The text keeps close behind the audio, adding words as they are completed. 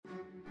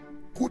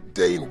Good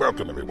day and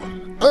welcome,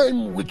 everyone.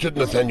 I'm Richard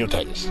N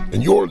Tytas,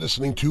 and you're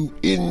listening to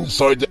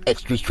Inside the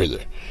Extras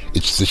Trailer.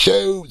 It's the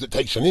show that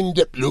takes an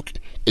in-depth look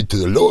into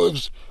the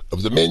lives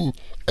of the men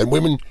and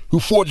women who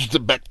forged the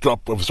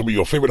backdrop of some of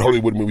your favorite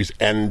Hollywood movies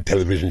and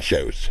television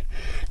shows.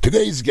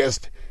 Today's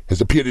guest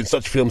has appeared in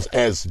such films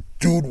as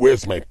Dude,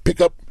 Where's My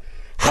Pickup?,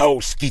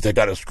 How Skeeter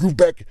Got a Screw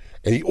Back,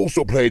 and he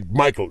also played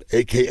Michael,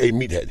 a.k.a.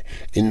 Meathead,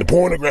 in the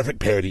pornographic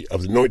parody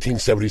of the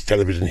 1970s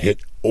television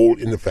hit All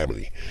in the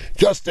Family.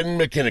 Justin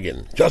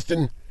Mykinagin.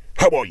 Justin,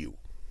 how are you?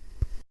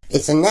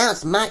 It's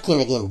announced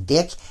Mykinagin,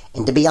 Dick,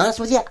 and to be honest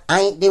with you,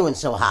 I ain't doing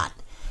so hot.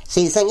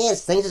 See, the thing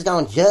is, things is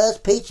going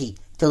just peachy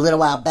till a little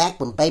while back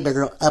when baby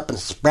girl up and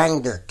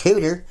sprang her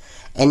cooter,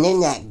 and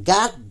then that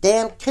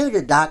goddamn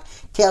cooter doc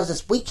tells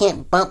us we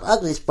can't bump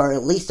uglies for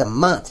at least a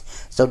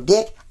month. So,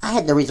 Dick, I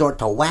had to resort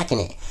to whacking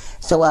it.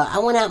 So I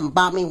went out and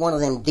bought me one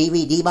of them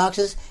DVD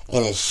boxes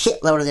and a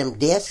shitload of them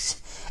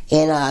discs.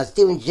 And I was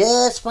doing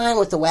just fine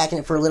with the whacking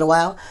it for a little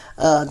while.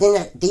 Then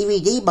that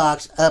DVD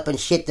box up and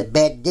shit the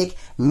bed, Dick.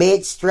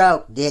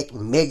 Mid-stroke, Dick.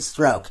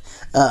 Mid-stroke.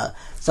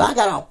 So I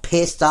got all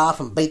pissed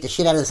off and beat the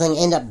shit out of the thing.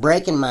 Ended up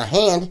breaking my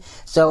hand.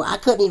 So I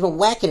couldn't even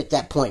whack it at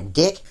that point,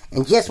 Dick.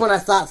 And just when I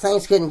thought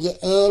things couldn't get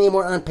any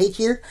more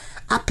unpeachier,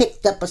 I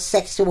picked up a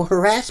sexual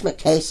harassment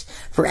case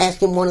for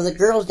asking one of the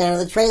girls down in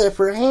the trailer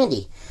for a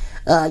handy.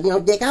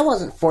 Dick, I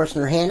wasn't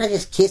forcing her hand. I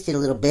just kissed it a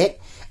little bit,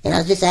 and I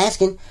was just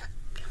asking.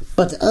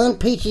 But the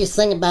unpeachiest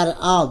thing about it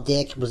all,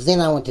 Dick, was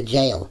then I went to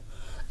jail.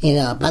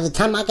 By the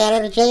time I got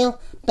out of jail,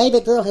 baby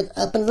girl had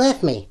up and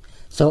left me.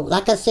 So,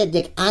 like I said,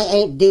 Dick, I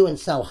ain't doing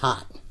so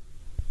hot.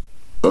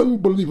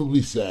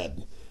 Unbelievably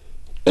sad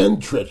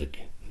and tragic.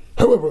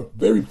 However,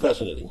 very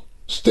fascinating.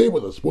 Stay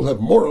with us. We'll have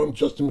more on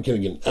Justin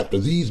Mykinagin after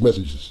these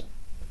messages.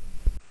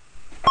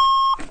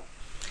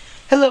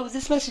 Hello,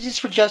 this message is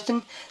for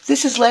Justin.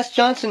 This is Les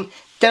Johnson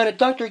down at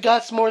Dr.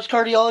 Gottsmore's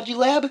Cardiology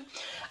Lab.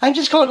 I'm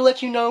just calling to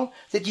let you know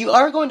that you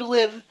are going to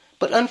live,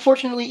 but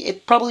unfortunately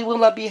it probably will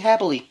not be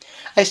happily.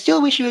 I still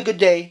wish you a good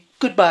day.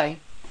 Goodbye.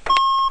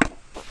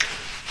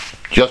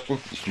 Justin,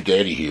 it's your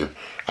daddy here.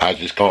 I was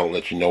just calling to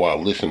let you know,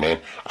 listen, man,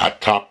 I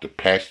talked to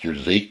Pastor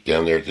Zeke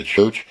down there at the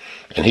church,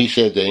 and he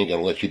said they ain't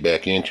going to let you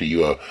back in till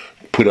you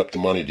put up the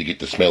money to get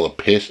the smell of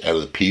piss out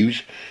of the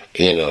pews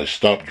and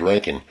stop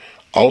drinking.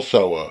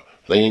 Also,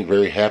 they ain't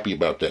very happy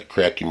about that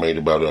crack you made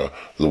about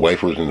the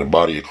wafers in the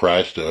body of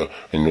Christ, and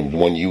the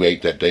one you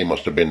ate that day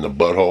must have been the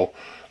butthole.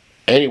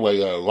 Anyway,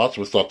 lots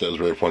of us thought that was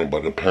very funny,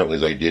 but apparently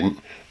they didn't.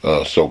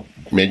 So,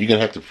 man, you're going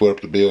to have to foot up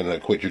the bill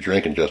and quit your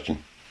drinking, Justin.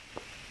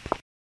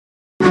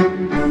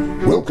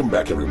 Welcome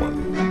back,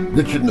 everyone.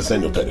 Richard N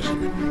Tytas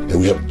here, and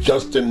we have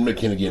Justin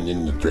Mykinagin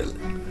in the trailer.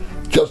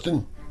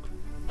 Justin,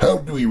 how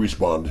do we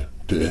respond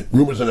to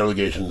rumors and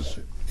allegations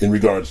in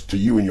regards to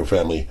you and your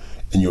family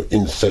and your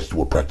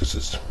incestual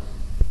practices?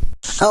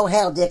 Oh,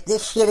 hell, Dick,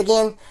 this shit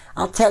again?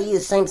 I'll tell you the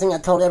same thing I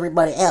told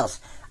everybody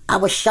else. I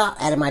was shot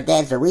out of my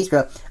dad's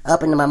urethra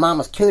up into my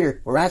mama's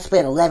cooter, where I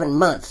spent 11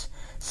 months.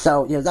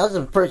 So, those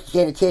are the first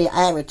genitalia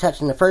I ever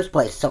touched in the first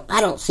place, so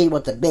I don't see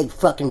what the big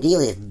fucking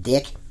deal is,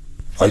 Dick.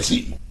 I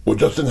see. Well,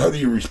 Justin, how do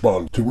you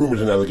respond to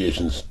rumors and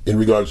allegations in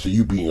regards to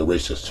you being a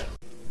racist?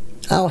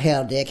 Oh,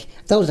 hell, Dick.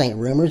 Those ain't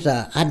rumors.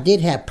 I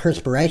did have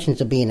perspirations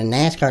of being a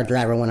NASCAR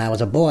driver when I was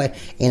a boy,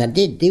 and I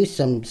did do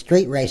some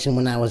street racing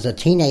when I was a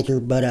teenager,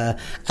 but I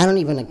don't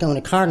even own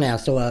a car now,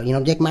 so,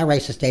 Dick, my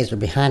racist days are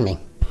behind me.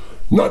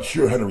 Not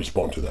sure how to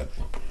respond to that.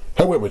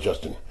 However,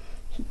 Justin,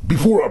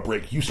 before our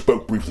break, you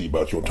spoke briefly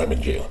about your time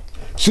in jail.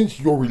 Since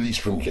your release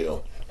from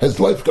jail, has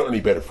life got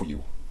any better for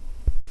you?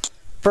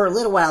 For a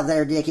little while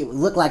there, Dick, it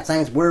looked like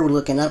things were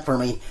looking up for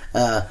me.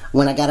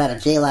 When I got out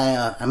of jail,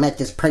 I met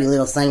this pretty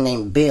little thing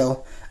named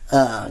Bill.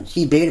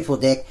 She's beautiful,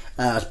 Dick.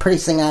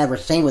 Prettiest thing I ever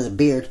seen with a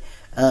beard.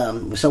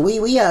 So we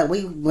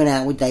went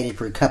out, we dated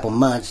for a couple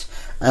months.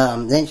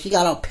 Then she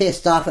got all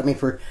pissed off at me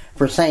for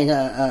saying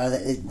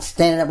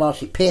standing up while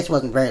she pissed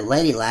wasn't very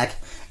ladylike.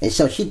 And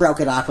so she broke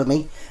it off with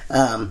me.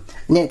 And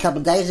then a couple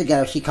days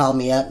ago, she called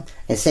me up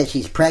and said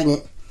she's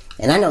pregnant.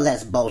 And I know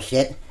that's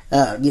bullshit.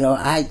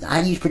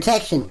 I use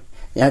protection.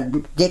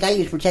 Dick, I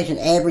used protection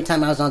every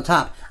time I was on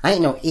top. I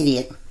ain't no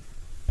idiot.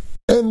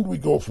 And we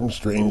go from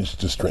strange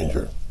to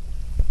stranger.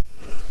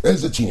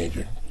 As a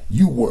teenager,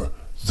 you were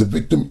the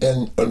victim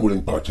and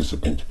unwilling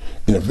participant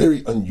in a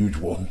very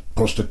unusual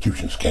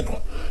prostitution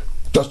scandal.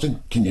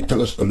 Justin, can you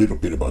tell us a little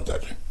bit about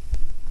that?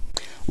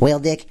 Well,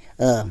 Dick,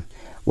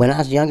 when I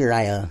was younger,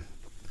 I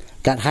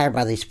got hired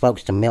by these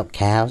folks to milk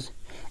cows.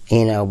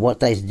 And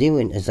what they's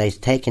doing is they's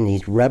taking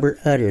these rubber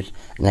udders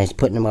and they's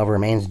putting them over a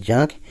man's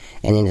junk,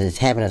 and then it's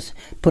having us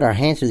put our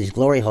hands through these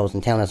glory holes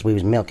and telling us we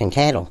was milking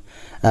cattle.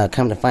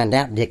 Come to find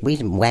out, Dick,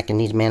 we's whacking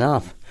these men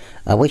off.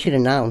 We should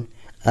have known.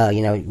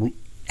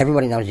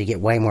 Everybody knows you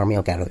get way more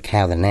milk out of a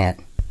cow than that.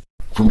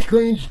 From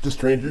strange to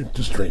stranger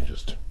to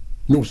strangest.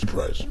 No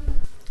surprise.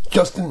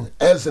 Justin,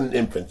 as an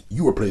infant,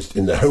 you were placed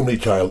in the Homely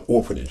Child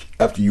Orphanage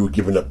after you were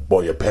given up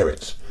by your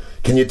parents.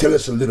 Can you tell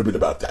us a little bit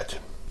about that?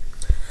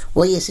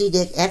 Well, you see,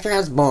 Dick, after I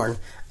was born,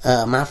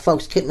 my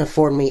folks couldn't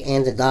afford me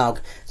and the dog,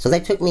 so they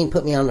took me and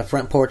put me on the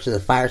front porch of the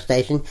fire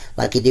station,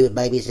 like you do with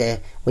babies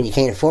when you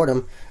can't afford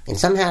them. And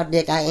somehow,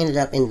 Dick, I ended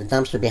up in the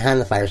dumpster behind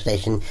the fire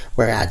station,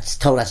 where I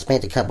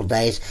spent a couple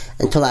days,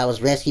 until I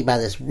was rescued by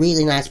this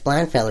really nice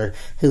blind feller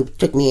who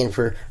took me in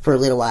for a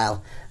little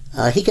while.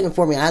 He couldn't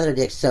afford me either,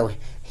 Dick, so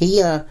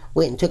he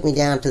went and took me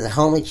down to the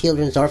Homely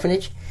Children's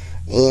Orphanage,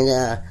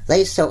 and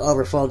they so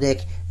overfull,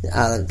 Dick.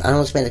 I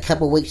only spent a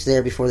couple of weeks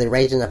there before they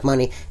raised enough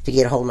money to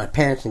get a hold of my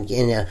parents, and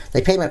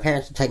they paid my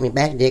parents to take me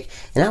back, Dick,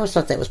 and I always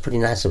thought that was pretty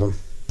nice of them.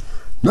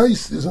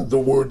 Nice isn't the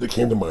word that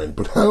came to mind,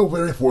 but how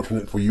very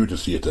fortunate for you to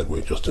see it that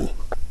way, Justin.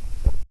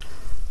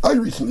 I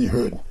recently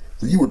heard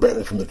that you were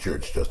banished from the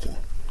church, Justin.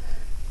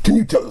 Can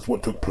you tell us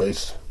what took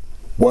place?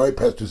 Why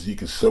Pastor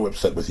Zeke is so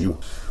upset with you?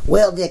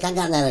 Well, Dick, I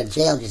got out of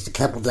jail just a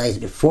couple of days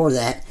before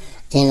that,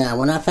 and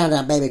when I found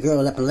out baby girl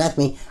had up and left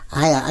me,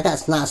 I got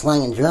snot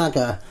slanging drunk,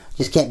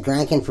 just kept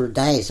drinking for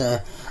days,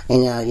 and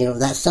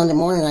that Sunday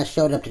morning I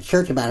showed up to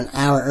church about an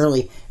hour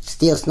early,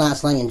 still snot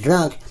slanging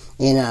drunk,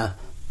 and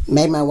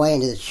made my way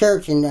into the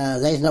church, and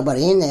there's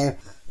nobody in there,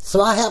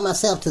 so I helped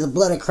myself to the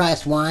blood of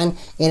Christ wine,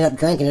 ended up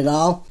drinking it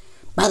all.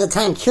 By the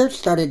time church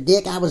started,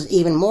 Dick, I was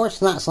even more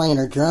snot slanging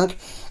or drunk,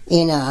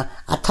 and I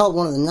told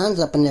one of the nuns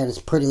up in there, this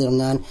pretty little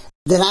nun,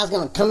 that I was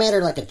going to come at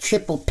her like a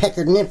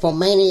triple-peckered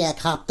nymphomaniac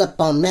hopped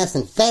up on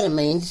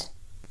methamphetamines.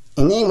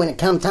 And then when it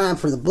come time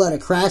for the blood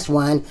of Christ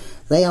wine,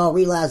 they all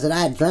realized that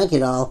I had drank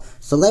it all,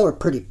 so they were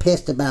pretty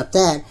pissed about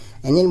that.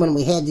 And then when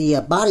we had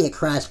the body of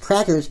Christ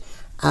crackers,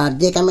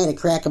 Dick, I made a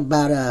crack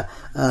about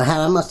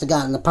how I must have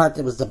gotten the part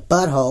that was the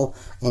butthole,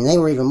 and they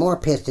were even more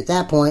pissed at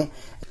that point.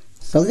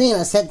 So then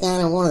I sat down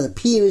in one of the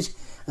pews,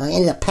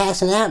 ended up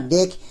passing out,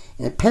 Dick,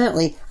 and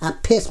apparently I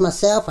pissed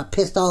myself, I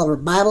pissed all over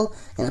the Bible,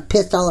 and I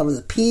pissed all over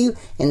the pew,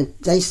 and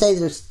they say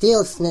there's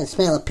still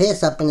smell of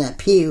piss up in that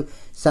pew,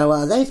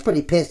 so they was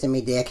pretty pissed at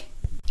me, Dick.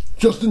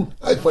 Justin,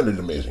 I find it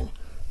amazing,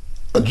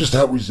 and just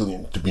how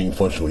resilient to being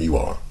functional you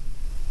are.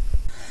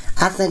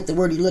 I think the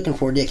word you're looking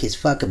for, Dick, is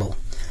fuckable.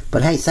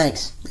 But hey,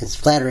 thanks. It's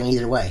flattering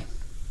either way.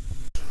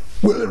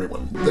 Well,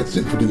 everyone, that's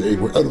it for today.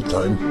 We're out of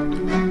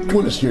time.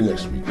 Join us here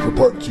next week for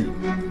part 2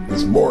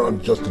 with more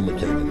on Justin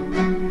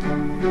Mykinagin.